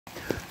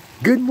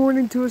Good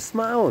morning to a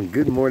smile, and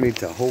good morning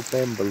to hope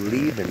and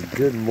believe, and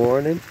good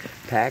morning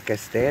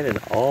Pakistan, and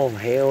all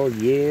hail,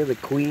 yeah, the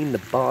queen, the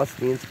boss,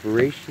 the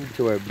inspiration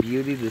to our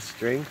beauty, the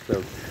strength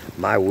of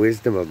my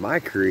wisdom, of my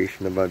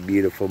creation, of my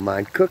beautiful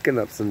mind, cooking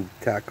up some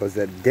tacos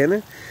at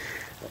dinner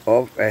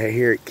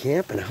here at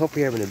camp, and I hope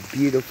you're having a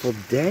beautiful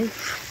day.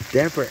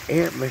 Deborah,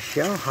 Aunt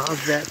Michelle,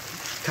 how's that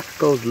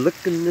tacos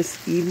looking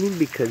this evening?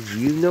 Because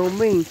you know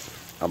me,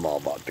 I'm all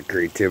about the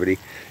creativity,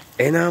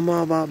 and I'm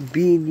all about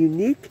being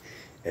unique.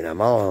 And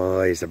I'm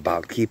always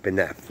about keeping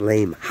that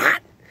flame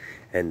hot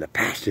and the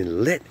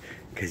passion lit.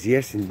 Because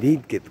yes,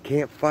 indeed, get the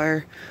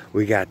campfire.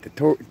 We got the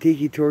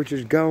tiki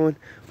torches going.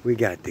 We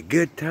got the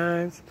good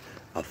times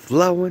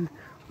a-flowing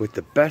with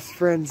the best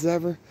friends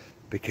ever.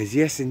 Because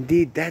yes,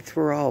 indeed, that's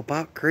what we're all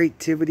about.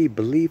 Creativity,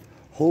 belief,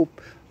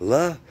 hope,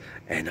 love,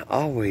 and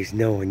always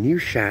knowing you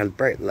shine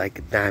bright like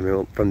a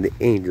diamond from the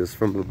angels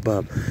from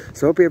above.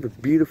 So I hope you have a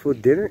beautiful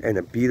dinner and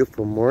a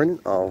beautiful morning.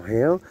 All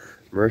hail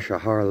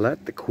Marisha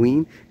Harlett, the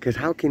queen, because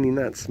how can you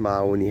not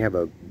smile when you have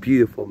a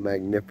beautiful,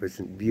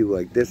 magnificent view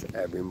like this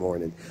every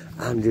morning?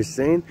 I'm just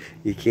saying,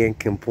 you can't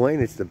complain.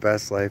 It's the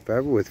best life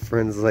ever with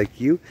friends like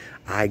you.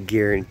 I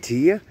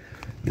guarantee you.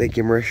 Thank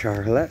you,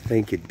 Marisha Harlett.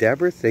 Thank you,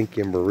 Deborah. Thank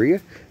you,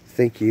 Maria.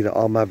 Thank you to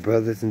all my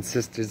brothers and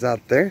sisters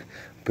out there,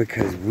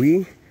 because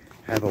we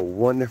have a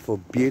wonderful,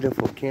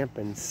 beautiful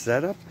camping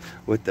setup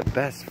with the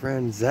best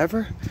friends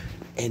ever.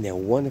 And a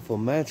wonderful,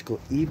 magical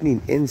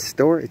evening in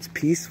store. It's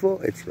peaceful,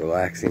 it's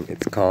relaxing,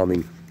 it's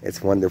calming,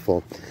 it's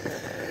wonderful.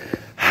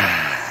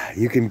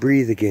 You can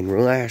breathe again,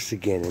 relax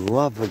again, and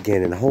love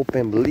again, and hope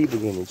and believe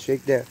again, and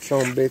shake that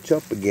son bitch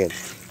up again.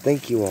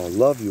 Thank you all,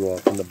 love you all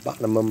from the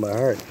bottom of my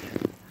heart.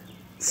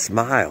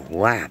 Smile,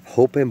 laugh,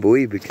 hope and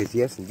believe, because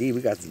yes, indeed,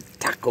 we got some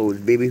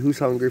tacos, baby. Who's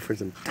hungry for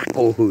some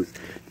tacos?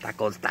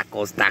 Tacos,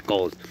 tacos,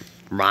 tacos.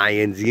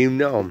 Ryans, you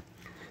know,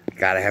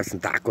 gotta have some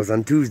tacos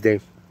on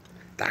Tuesday.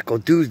 Taco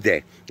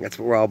Tuesday. That's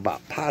what we're all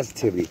about.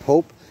 Positivity,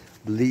 hope,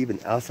 believe in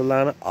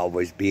Elsalana,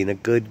 always being a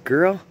good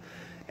girl.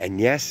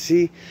 And yes,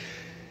 she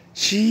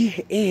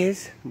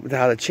is,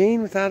 without a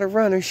chain, without a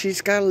runner. She's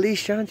got a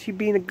leash on. She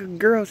being a good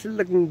girl. She's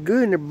looking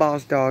good in her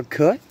boss dog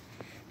cut.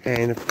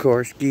 And of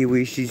course,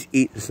 Kiwi, she's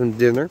eating some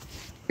dinner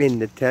in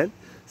the tent.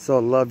 So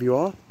I love you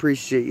all.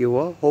 Appreciate you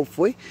all.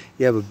 Hopefully,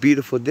 you have a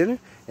beautiful dinner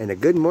and a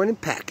good morning,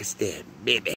 Pakistan, baby.